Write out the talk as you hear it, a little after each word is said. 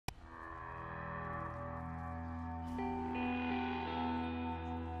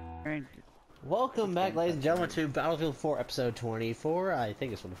Welcome back, ladies and gentlemen, to Battlefield 4 episode 24. I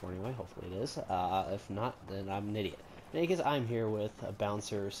think it's 24 anyway, hopefully it is. If not, then I'm an idiot. In any case, I'm here with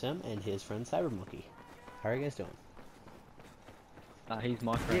Bouncer Sim and his friend Cybermonkey. How are you guys doing? He's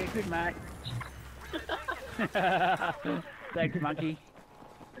my friend. Yeah, good mate. Thanks, monkey.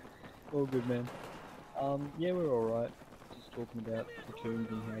 All good, man. Yeah, we're alright. Just talking about platoons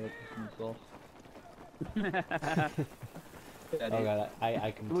and how they're pissing us off. Oh god,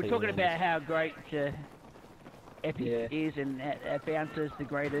 I completely We're talking about how great Epic is and Bouncer's the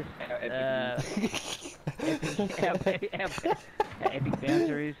greatest. How Epic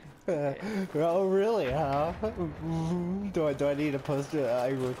Bouncer is. Oh really, huh? Do I need to post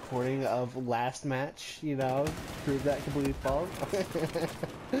a recording of last match, you know, prove that completely false?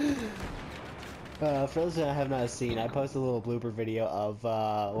 For those that have not seen, I posted a little blooper video of,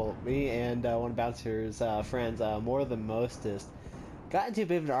 well, me and one of Bouncer's friends, more than mostest, got into a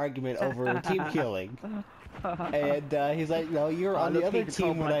bit of an argument over team killing. And he's like, no, you were on the other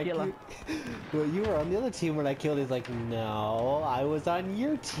team when well, you were on the other team when I killed. He's like, no, I was on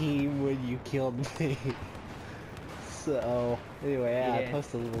your team when you killed me. So, anyway, yeah, I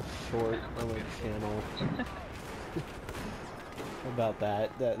posted a little short on my channel about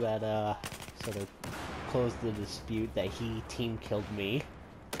that sort of closed the dispute that he team killed me.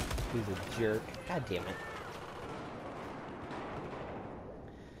 He's a jerk. God damn it.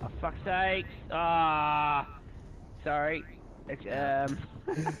 Oh, fuck's sakes. Sorry. You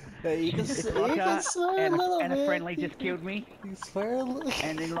can swear a little bit. And a friendly just killed me. You swear a little.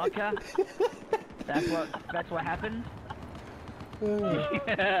 And then Locker. That's what happened.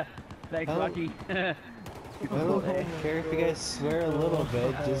 Thanks, Lucky. I don't care if you guys swear a little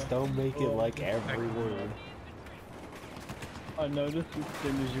bit, just don't make it like every word. I noticed as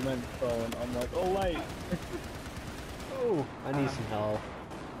soon as you went phone, I'm like, oh wait! Oh, I need some help.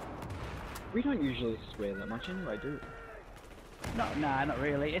 We don't usually swear that much anyway, do we? Nah, not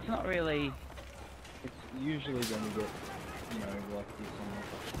really. It's not really... It's usually when we get, you know, like this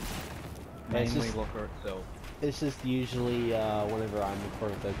on mainly Locker itself. It's just usually whenever I'm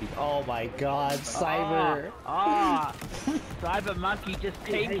recording with other people. Oh my god, Cyber! Cyber Monkey just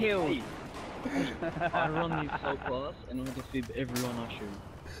team killed! I run the assault class and I defib everyone I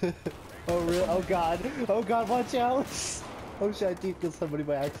shoot. Oh really? Oh god! Oh god, watch out! Oh shit, I deep killed somebody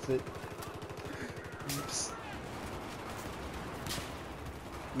by accident. Oops.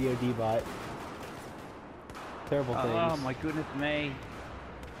 EOD bot. Terrible things. Oh my goodness me.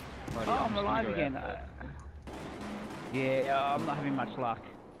 Righty, I'm alive again. Yeah, I'm not having much luck.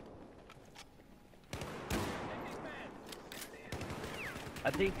 I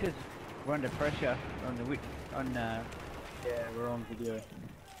think because we're under pressure yeah, we're on video.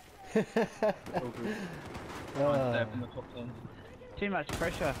 All good. In the top 10. Too much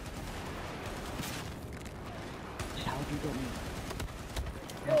pressure. How you got me?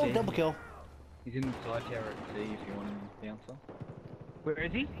 Oh, double kill. He's in the side tower at C if you want him to bouncer. Where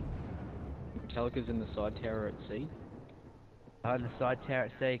is he? Metallica's in the side tower at C. Oh, on the side tower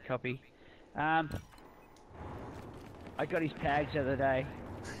at C, copy. I got his tags the other day.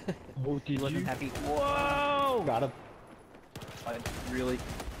 Oh, did Wasn't you? happy. Whoa! Got him. I really...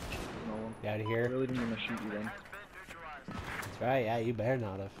 No one. Get out of I here. really didn't want to shoot you then. That's right, yeah, you better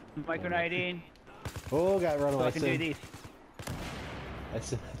not have. My grenade in. Oh, got run So away I can do this. I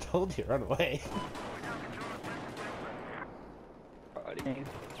told you, run away. Alrighty.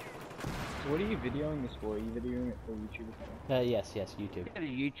 So what are you videoing this for? Are you videoing it for YouTube or something? Yes, YouTube. Got a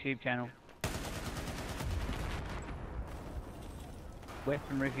YouTube channel.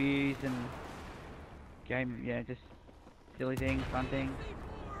 Weapon reviews and game, just silly things, fun things.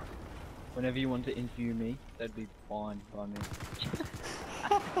 Whenever you want to interview me, that'd be fine by me.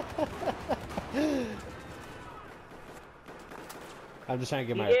 I'm just trying to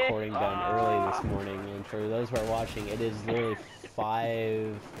get my recording done early this morning, and for those who are watching, it is literally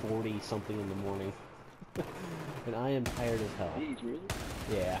 5:40 something in the morning. And I am tired as hell. Jeez, really?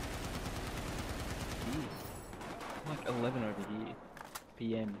 Yeah. Jeez. Like 11 over here.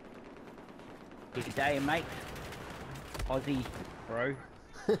 PM. Good day, mate. Aussie, bro.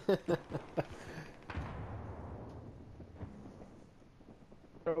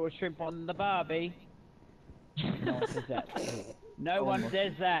 Throw a shrimp on the barbie. No one says that. No one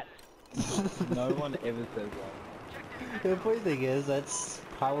says that. No one ever says that. The funny thing is, that's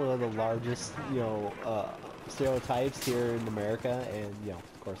probably one of the largest, you know, stereotypes here in America, and, you know,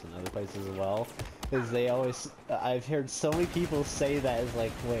 of course in other places as well, is they always, I've heard so many people say that, it's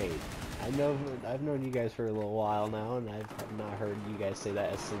like, wait, I've known you guys for a little while now, and I've not heard you guys say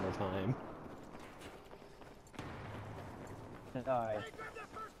that a single time. No.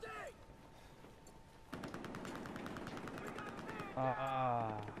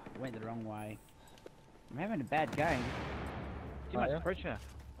 Ah, went the wrong way. I'm having a bad game. Too Oh, much yeah? pressure.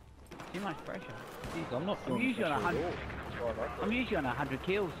 Too much pressure. Jeez, I'm not I'm feeling usually on pressure at 100. all. Right, I'm usually on 100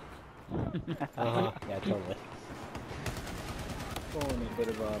 kills. Uh-huh. Yeah, totally. Calling a bit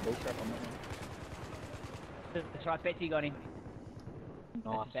of bullcrap on that one. That's right, Betsy got him.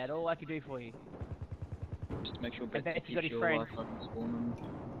 Nice. That's about all I can do for you. Just make sure I bet Betsy you got keeps his your friend. fucking spawn.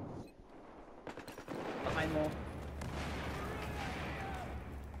 Behind more.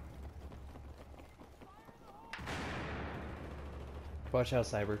 Watch out,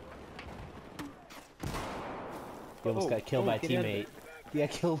 Cyber. You almost got killed by a get out of teammate. Yeah,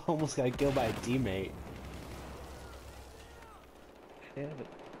 almost got killed by a teammate. Yeah, but...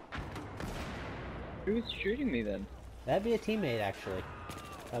 Who was shooting me then? That'd be a teammate, actually.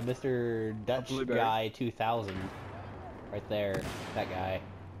 Mr. Dutch Blueberry. Guy 2000. Right there. That guy.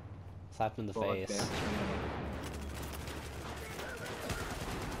 Slapped him in the face.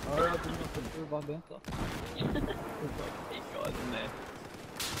 Oh, I didn't have to do my bouncer. There's like 8 guys in there.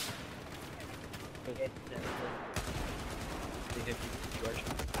 It's a hefty situation.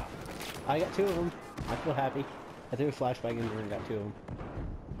 I got 2 of them. I feel happy. I threw a flashbang in there and got 2 of them.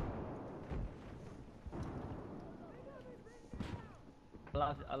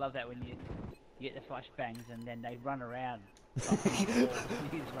 I love that when you get the flashbangs and then they run around.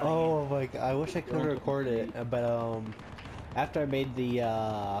 Oh my god, I wish I could record it, but after I made the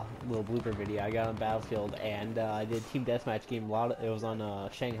little blooper video, I got on Battlefield and I did team deathmatch game. It was on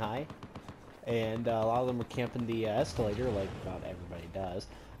Shanghai, and a lot of them were camping the escalator, like about everybody does.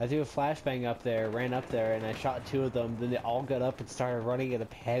 I threw a flashbang up there, ran up there, and I shot 2 of them. Then they all got up and started running in a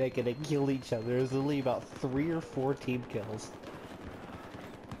panic, and they killed each other. It was literally about 3 or 4 team kills.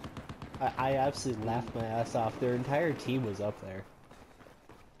 I absolutely laughed my ass off. Their entire team was up there.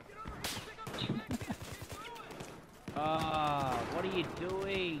 Ah, what are you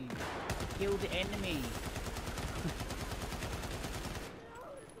doing? Kill the enemy.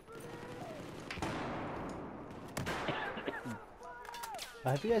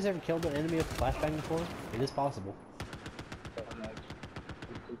 Have you guys ever killed an enemy with a flashbang before? It is possible.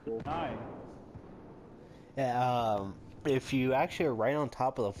 No. Yeah, if you actually are right on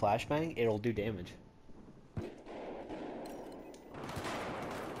top of the flashbang, it'll do damage.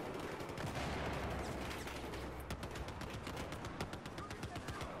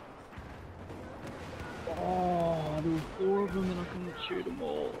 Oh, there were 4 of them and I couldn't shoot them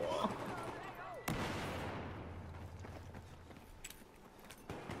all.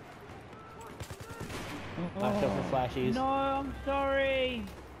 Watch out for flashies. No, I'm sorry.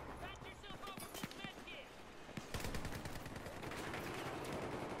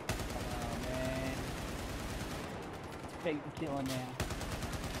 Oh man. Take the kill now.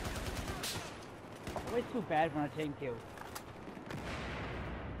 I always feel bad when I team kill.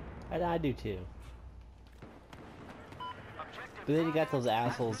 I do too. But then you got those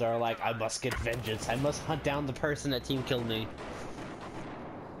assholes that are like, I must get vengeance. I must hunt down the person that team killed me.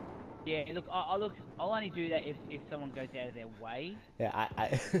 Yeah, look, I'll only do that if someone goes out of their way Yeah,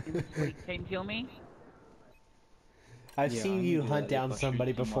 to team kill me. I've seen you hunt down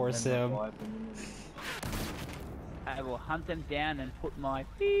somebody before, Sim. I will hunt them down and put my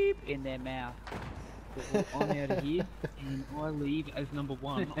beep in their mouth. Well, I'm out of here and I leave as number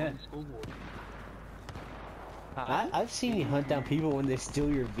 1 on the scoreboard. I've seen you hunt down people when they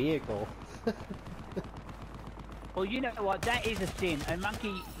steal your vehicle. Well, you know what? That is a sin. And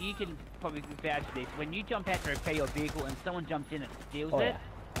Monkey, you can probably vouch for this. When you jump out to repair your vehicle and someone jumps in and steals it,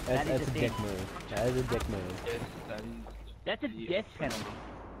 That's that is a dick move. That is a dick move. Yes, that is. That's a death penalty.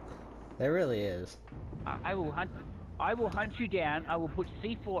 There really is. I will hunt you down. I will put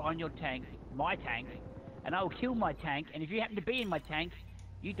C4 on your tank, my tank, and I will kill my tank. And if you happen to be in my tank,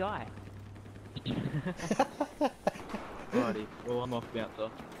 you die. Righty, well I'm off bouncer.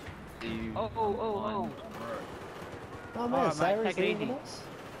 See you. Oh. Oh man, Alright, mate, Cyrus take it leaving easy. us?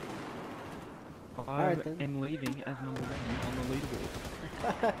 I Alright, then. am leaving as number 1 on the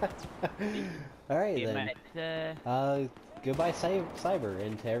leaderboard. Alright Yeah, then. mate. Goodbye Cyber,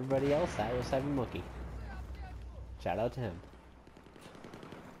 and to everybody else, that was Cyber Monkey. Shout out to him.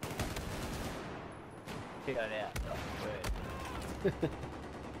 Get it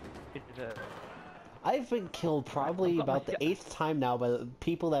out. I've been killed probably about the 8th time now by the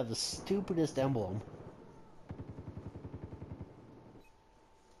people that have the stupidest emblem.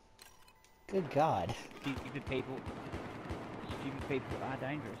 Good God. Stupid people are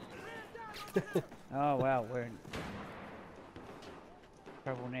dangerous. Oh wow, we're in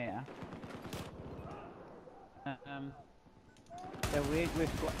trouble now. So we've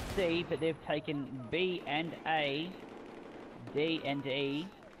got C, but they've taken B and A. D and E.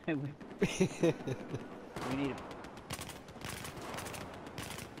 We need a...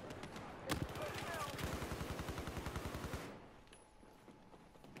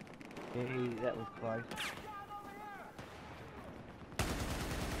 Hey, that was close.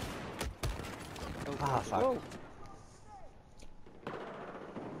 Ah, fuck. Whoa.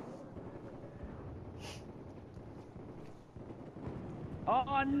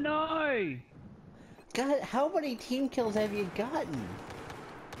 Oh no! God, how many team kills have you gotten?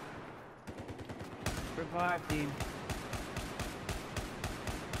 Revived him.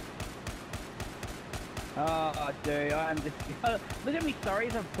 Oh, dude, I'm just... Look how many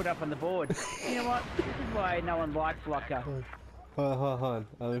stories I've put up on the board. You know what? This is why no one likes Locker. Hold on.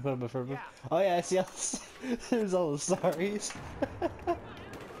 Let me put them in front of me. Oh yeah, I see all there's all the sorries.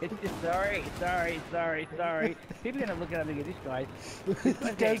 It's just sorry. People are gonna look at him and go, this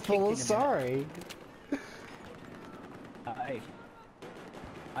This guy's full of sorry. Hey,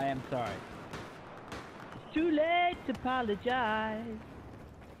 I am sorry. It's too late to apologize.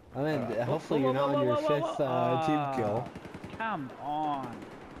 I mean, hopefully you're not on your fifth team kill. Come on.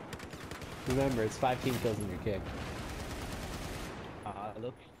 Remember, it's 5 team kills and you're kicked.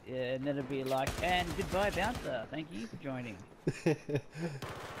 Look, and then it'll be like, and goodbye, Bouncer. Thank you for joining.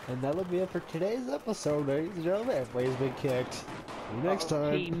 And that'll be it for today's episode, ladies and gentlemen. Everybody's been kicked. See you next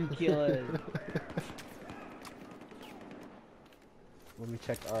time. Team killers. Let me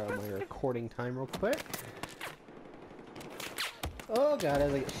check my recording time real quick. Oh god, I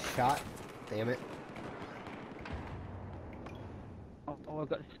get shot. Damn it. Oh, I've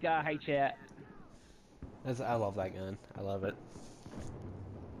got the Scar H out. I love that gun. I love it.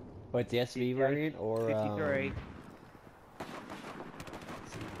 Wait, the SV variant or 53.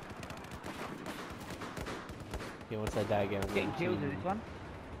 Okay, once I die again, I'm Getting kills with this one.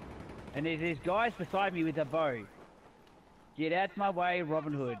 And there's guys beside me with a bow. Get out my way,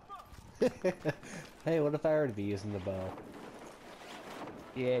 Robin Hood. Hey, what if I were to be using the bow?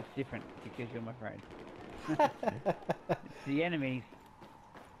 Yeah, it's different because you're my friend. It's the enemies.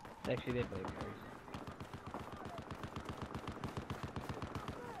 Actually, they're both bows.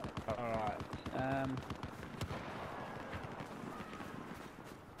 Alright,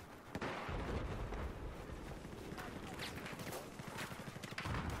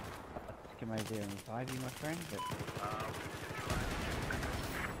 let's come over there and revive you, my friend, but...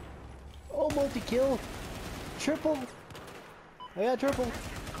 Oh, multi-kill! Triple! I got triple!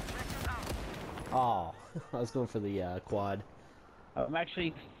 Oh, I was going for the quad. I'm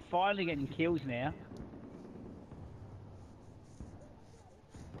actually finally getting kills now.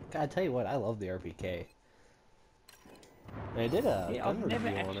 God, I tell you what, I love the RPK. And I did a Yeah, gun I've never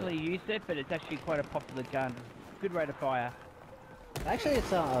review on actually used it, but it's actually quite a popular gun. Good rate of fire. Actually,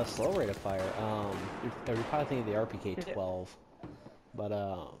 it's a slow rate of fire. You're probably thinking of the RPK 12, but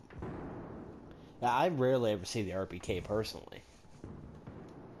I rarely ever see the RPK personally.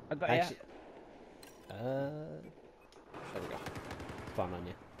 I got Actually, there we go. Spawn on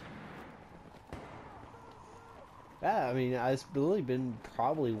you. Yeah, I mean, I've really been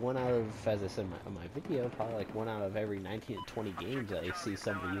probably one out of, as I said in my video, probably like 1 out of every 19 to 20 games that I see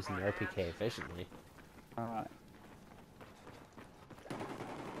somebody using the RPK efficiently. Alright.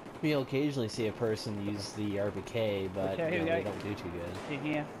 You'll occasionally see a person use the RPK, but Okay, you know, they don't do too good. In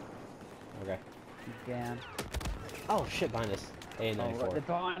here. Okay. He's down. Oh shit, behind us. A94. Oh, right,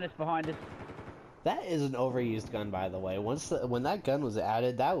 they're behind us. That is an overused gun, by the way. When that gun was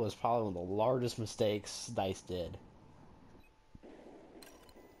added, that was probably one of the largest mistakes DICE did.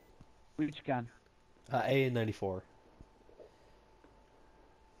 Which gun? A94.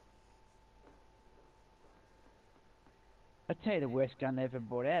 I tell you the worst gun they ever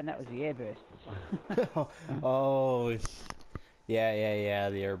brought out, and that was the airburst. Oh, yeah,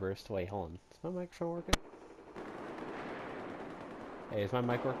 the airburst. Wait, hold on. Is my microphone working? Hey, is my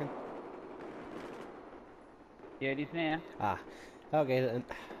mic working? Yeah, it is now. Ah, okay then.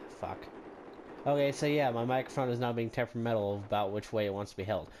 Fuck. Okay, so yeah, my microphone is now being temperamental about which way it wants to be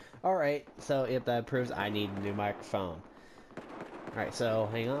held. Alright, so if that proves I need a new microphone. Alright, so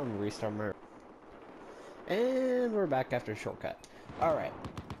hang on, restart my... And we're back after a shortcut. Alright.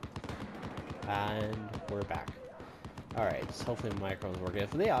 And we're back. Alright, so hopefully the microphone's working. If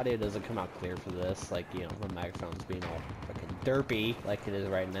the audio doesn't come out clear for this, like, you know, the microphone's being all fucking derpy, like it is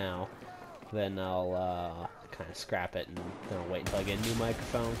right now, then I'll, kind of scrap it and then I'll wait until I get a new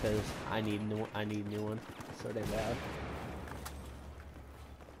microphone, because I need a new one. So damn bad.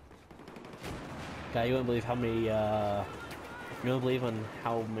 God, you wouldn't believe how many, you wouldn't believe on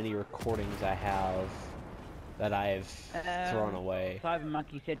how many recordings I have that I've thrown away. Cyber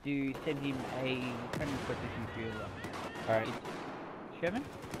Monkey said to send him a friend request if you feel Alright. Sherman?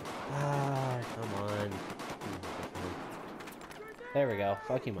 Ah, come on. There we go.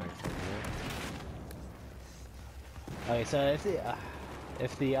 Fuck you, microphone. Yeah. Okay, so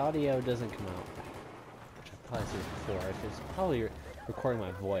if the audio doesn't come out, which I've probably seen before, if it's probably recording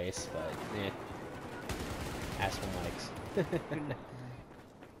my voice, but ask for mics.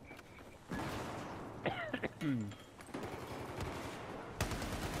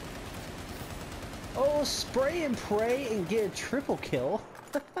 Oh, spray and pray and get a triple kill.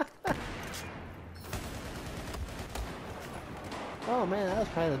 Oh man, that was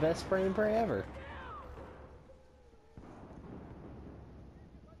probably the best spray and pray ever.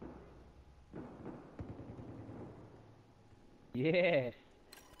 Yeah.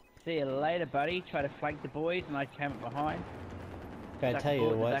 See you later, buddy. Try to flank the boys, and I came up behind. Gotta tell you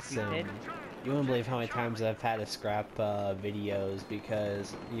what's exactly you wouldn't believe how many times I've had to scrap videos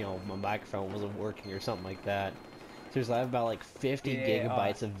because, you know, my microphone wasn't working or something like that. Seriously, I have about like 50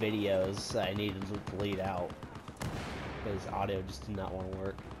 gigabytes of videos that I needed to delete out because audio just did not want to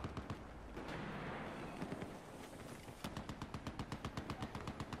work.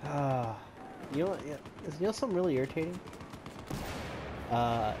 You know something really irritating?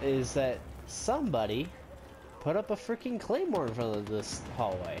 Is that somebody put up a freaking claymore in front of this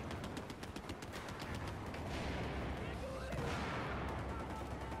hallway.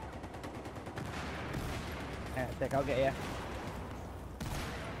 I think I'll get you.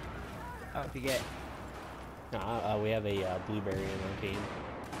 Oh, if you get. No, we have a blueberry in our team.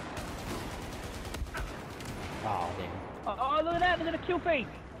 Oh, damn. Oh, look at that! Look at the kill feed!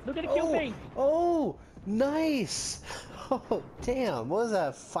 Look at the kill feed! Oh, nice! Oh, damn. What was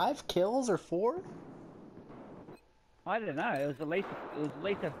that, 5 kills or 4? I don't know. It was at least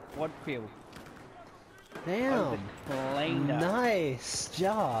a quad kill. Damn. Cleaned up. Nice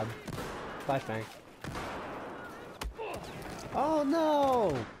job. Flashbang. Oh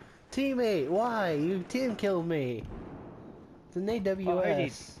no! Teammate, why? You team killed me. It's an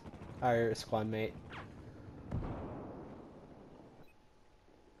AWS. Our squad mate.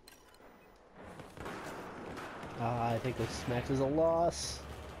 I think this match is a loss.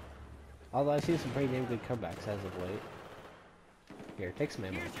 Although I've seen some pretty damn good comebacks as of late. Here, take some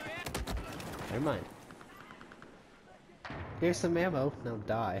ammo. Never mind. Here's some ammo. Now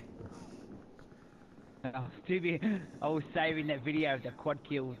die. Oh, I was saving that video of the quad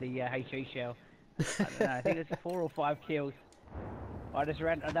kill with the HE shell. I don't know, I think it's 4 or 5 kills. I just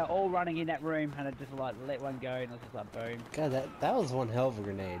ran, they're all running in that room and I just like let one go and I was just like boom. God, that was one hell of a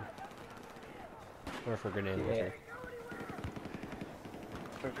grenade. Or for grenade launcher.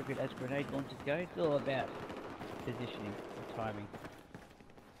 As grenade launchers go, it's all about positioning and timing.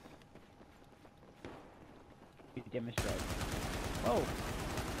 You demonstrate. Oh!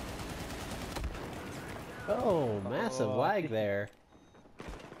 Oh, massive lag there.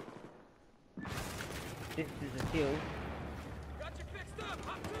 This is a kill.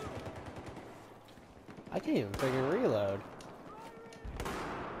 I can't even freaking reload.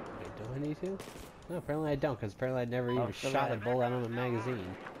 Wait, do I need to? No, apparently I don't, because apparently I never even shot a bullet out of a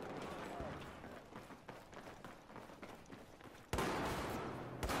magazine.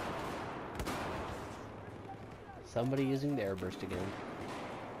 Somebody using the airburst again.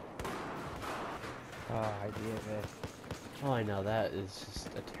 Oh, idea there. Oh, I know, that is just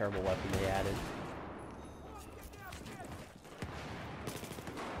a terrible weapon they added.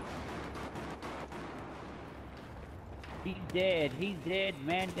 He's dead,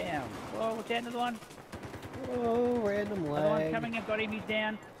 man down. Oh, what's that, another one? Oh, random lag. Another one coming, I've got him, he's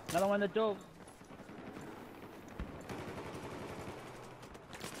down. Another one, the dog.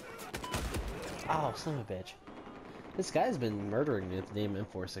 Oh, son of a bitch. This guy's been murdering me with the damn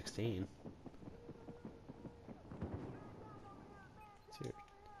M416.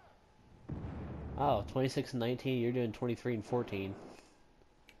 Oh, 26 and 19, you're doing 23 and 14.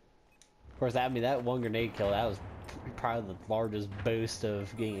 Of course, that one grenade kill, that was probably the largest boost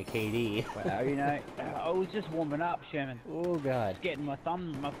of getting a KD. Well, you know, I was just warming up, Sherman. Oh, God. Just getting my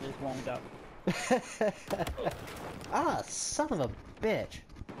thumb muscles warmed up. Ah, son of a bitch.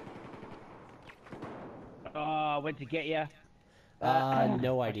 Oh, I went to get you.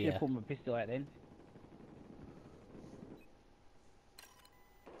 No I idea. should have pulled my pistol out then.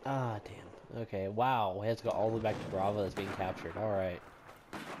 Ah, damn. Okay, wow. We have to go all the way back to Bravo that's being captured. Alright.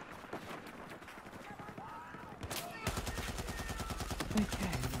 Okay,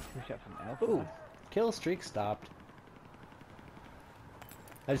 push up from Alpha. Ooh, kill streak stopped.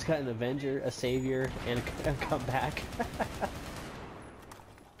 I just got an Avenger, a Savior, and a comeback.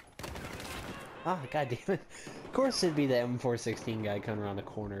 Ah, god damn it. Of course it'd be the M416 guy coming around the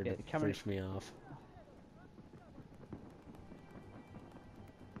corner to finish me off.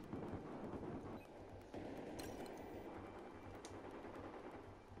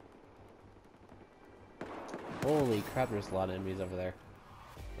 Holy crap, there's a lot of enemies over there.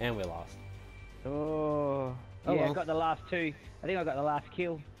 And we lost. Oh, Oh, yeah, well. I got the last two. I think I got the last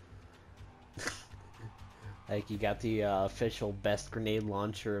kill. Like, you got the official Best Grenade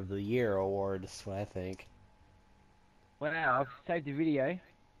Launcher of the Year award, is what I think. Wow, I've saved the video,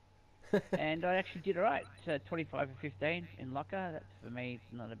 and I actually did alright. 25 for 15 in locker. That's, for me,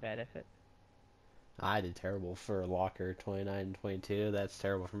 not a bad effort. I did terrible for Locker 29 and 22. That's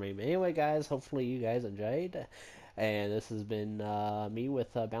terrible for me. But anyway, guys, hopefully you guys enjoyed. And this has been me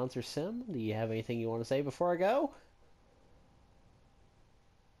with Bouncer Sim. Do you have anything you want to say before I go?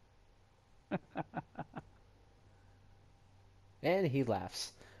 And he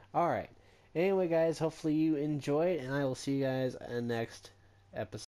laughs. Alright. Anyway, guys, hopefully you enjoyed, and I will see you guys in the next episode.